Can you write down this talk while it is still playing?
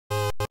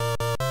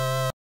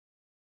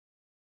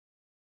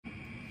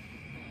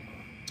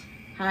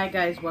Hi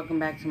guys, welcome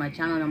back to my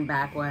channel, and I'm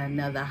back with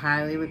another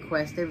highly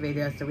requested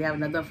video. So we have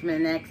another from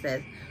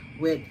Inxs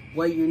with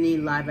what you need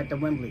live at the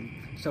Wembley.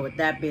 So with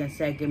that being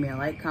said, give me a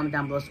like, comment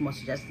down below some more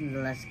suggestions,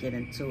 and let's get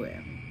into it.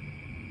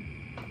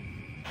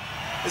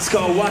 It's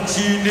called What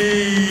You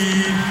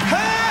Need.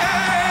 Hey!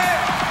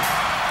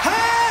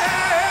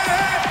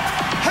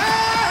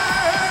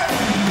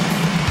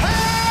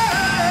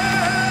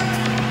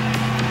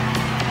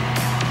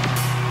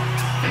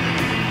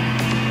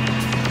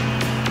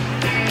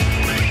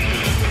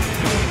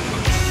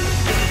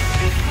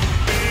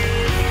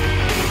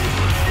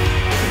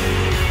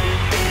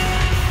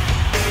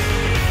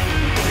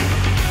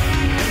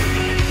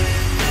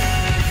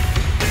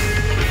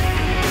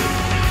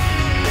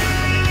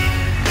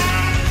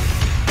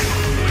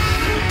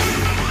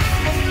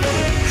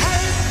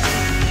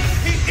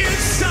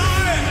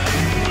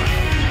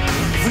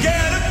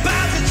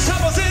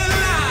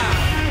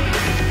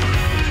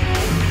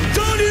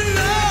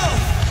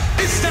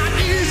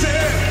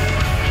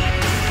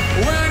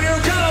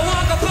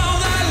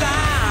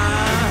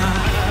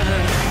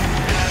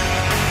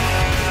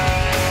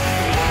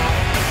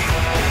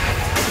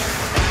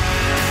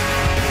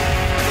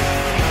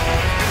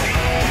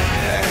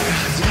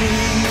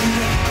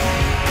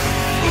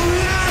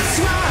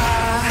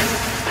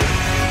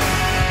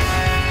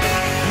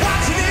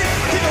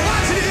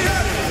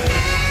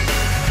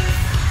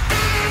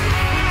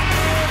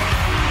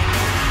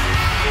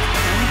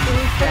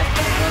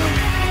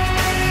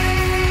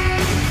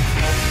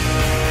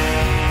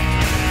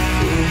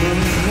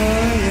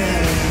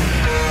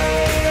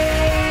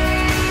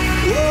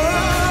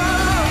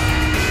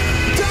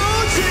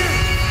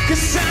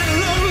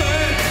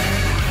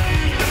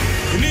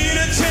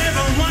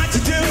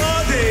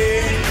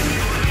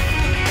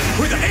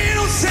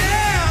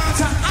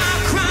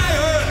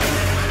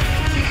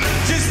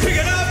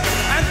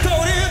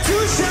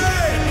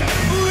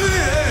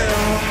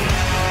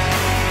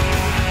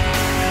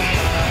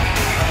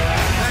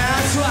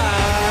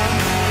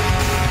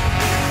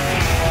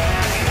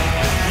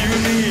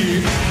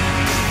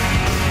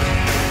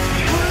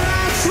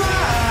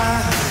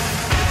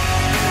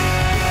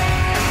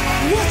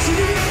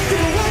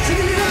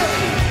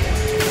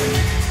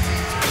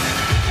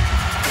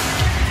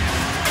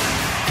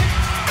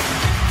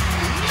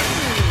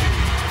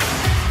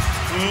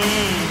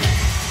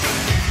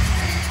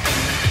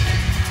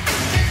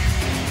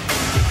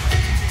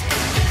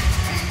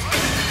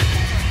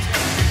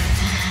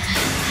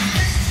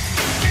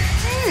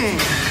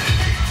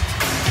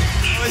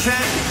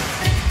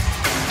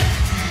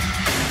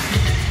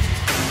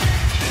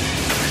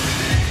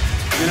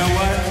 You know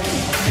what?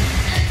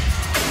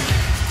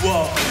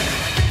 What?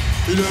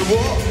 You know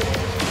what?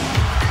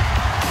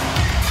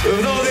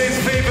 With all these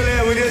people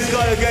here, we just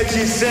gotta get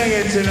you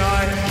singing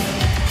tonight.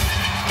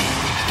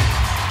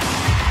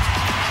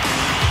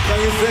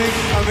 Don't you think?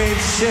 I mean,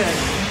 shit.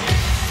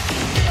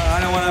 I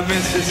don't want to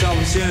miss this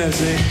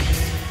opportunity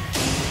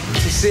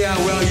to see how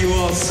well you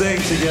all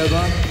sing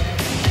together.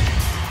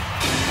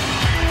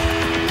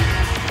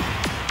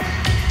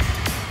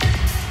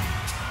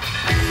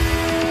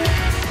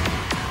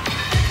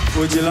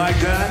 Would you like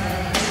that?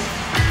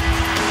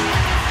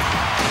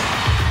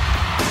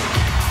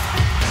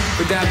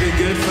 Would that be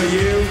good for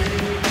you?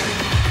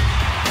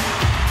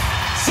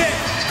 Sit.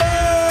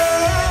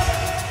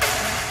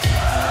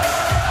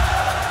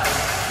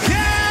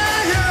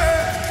 Yeah, yeah.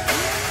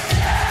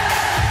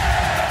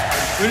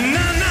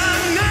 Na na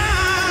na.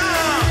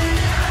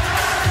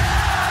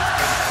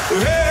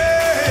 Hey.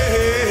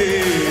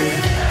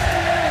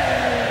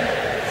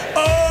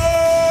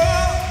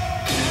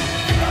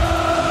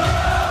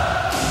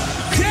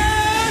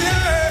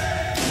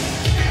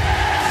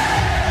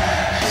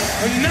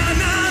 Na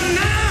na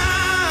na,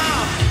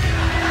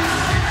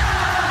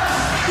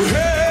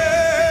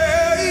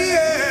 hey,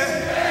 yeah.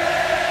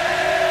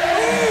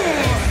 Ooh.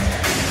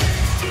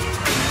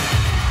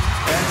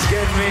 That's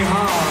getting me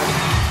hard.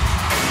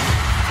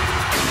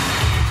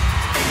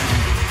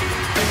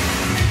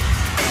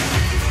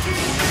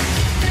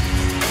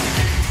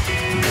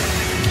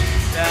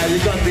 Yeah,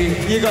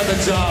 you got the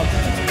job.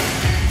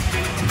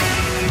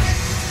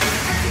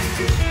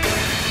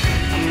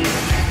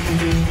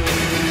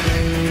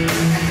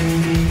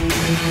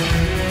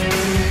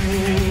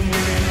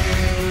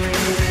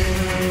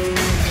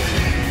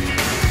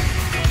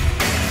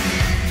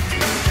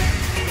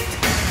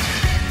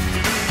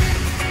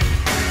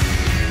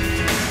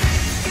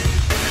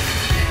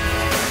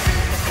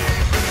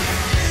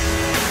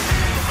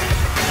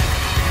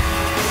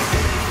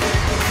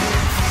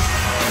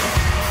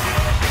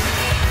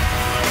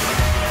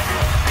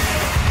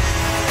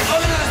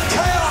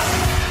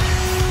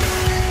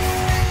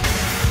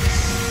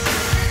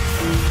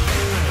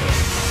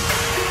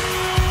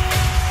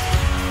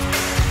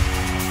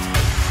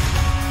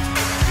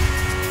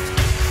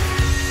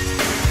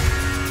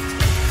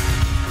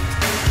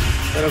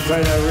 Gonna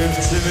play that riff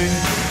to me.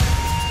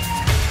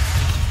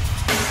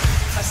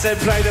 I said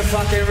play the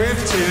fucking riff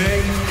to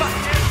me.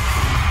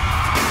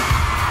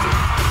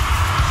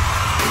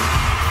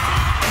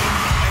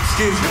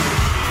 Excuse me.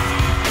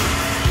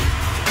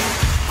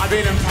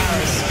 been in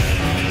Paris.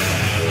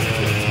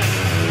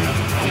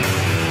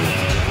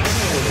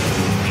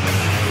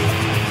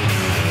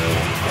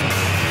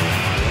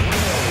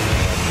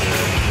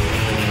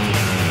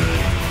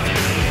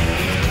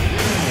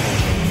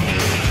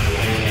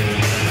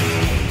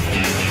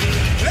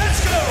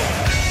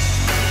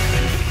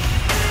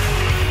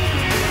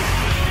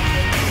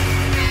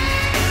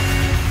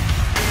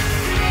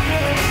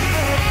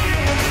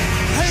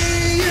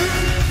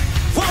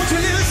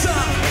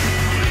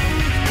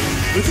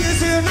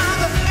 This is not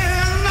the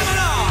end of it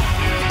all.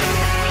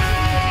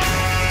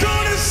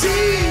 Don't you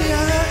see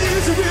how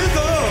easy we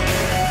go?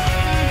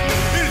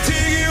 It'll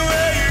take you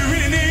where you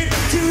really need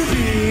to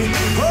be.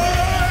 Oh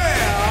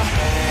yeah.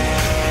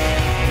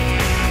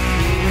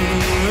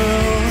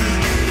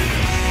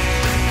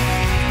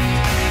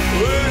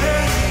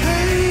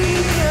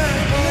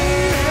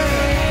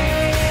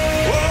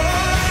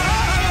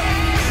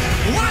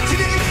 What you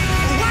need,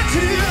 what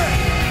you need.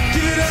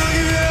 Give it all,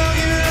 give it all,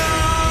 give it all.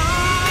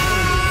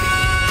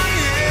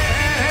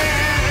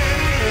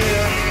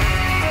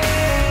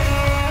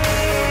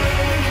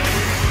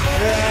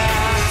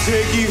 I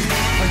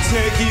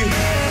take you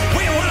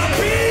where you wanna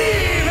be,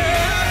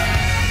 man.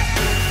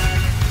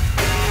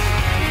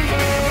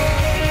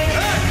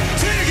 Hey,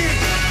 take it.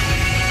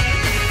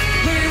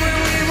 Where,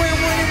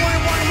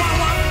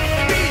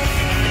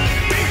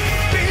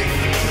 beat.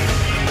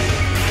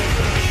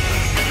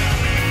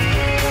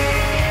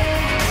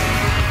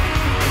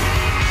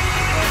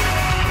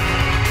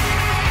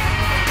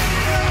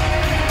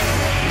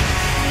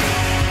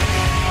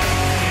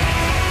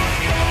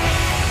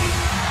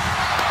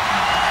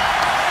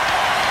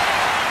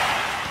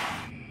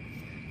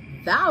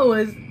 That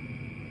was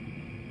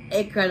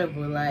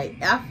incredible. Like,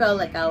 I felt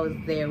like I was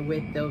there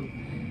with them.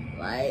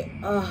 Like,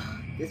 oh,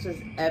 this was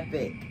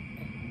epic.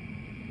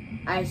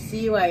 I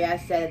see why I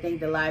said I think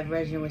the live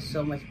version was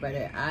so much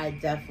better. I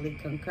definitely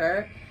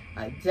concur.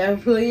 I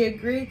definitely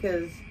agree,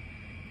 because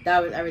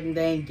that was everything.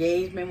 The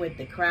engagement with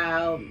the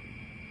crowd.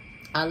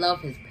 I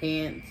love his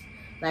pants.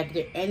 Like,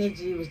 the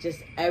energy was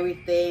just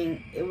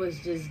everything. It was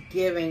just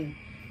giving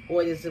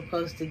what it's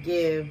supposed to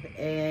give.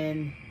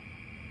 And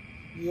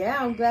yeah,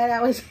 I'm glad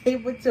I was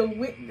able to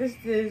witness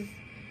this,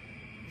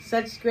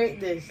 such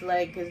greatness,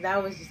 like, because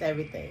that was just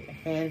everything,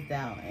 hands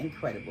down,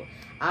 incredible.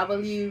 I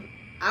believe,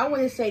 I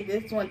wouldn't say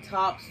this one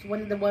tops one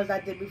of the ones I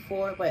did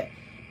before, but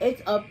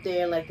it's up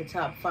there, like, the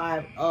top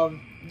 5 of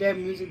their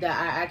music that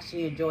I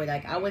actually enjoyed.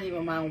 Like, I wouldn't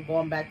even mind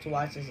going back to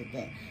watch this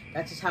again.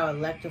 That's just how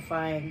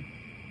electrifying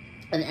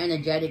and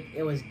energetic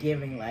it was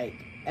giving. Like,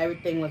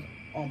 everything was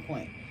on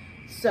point.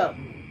 So,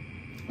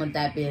 with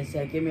that being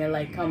said, give me a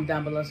like, comment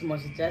down below some more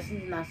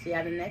suggestions, and I'll see you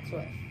at the next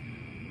one.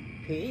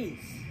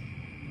 Peace.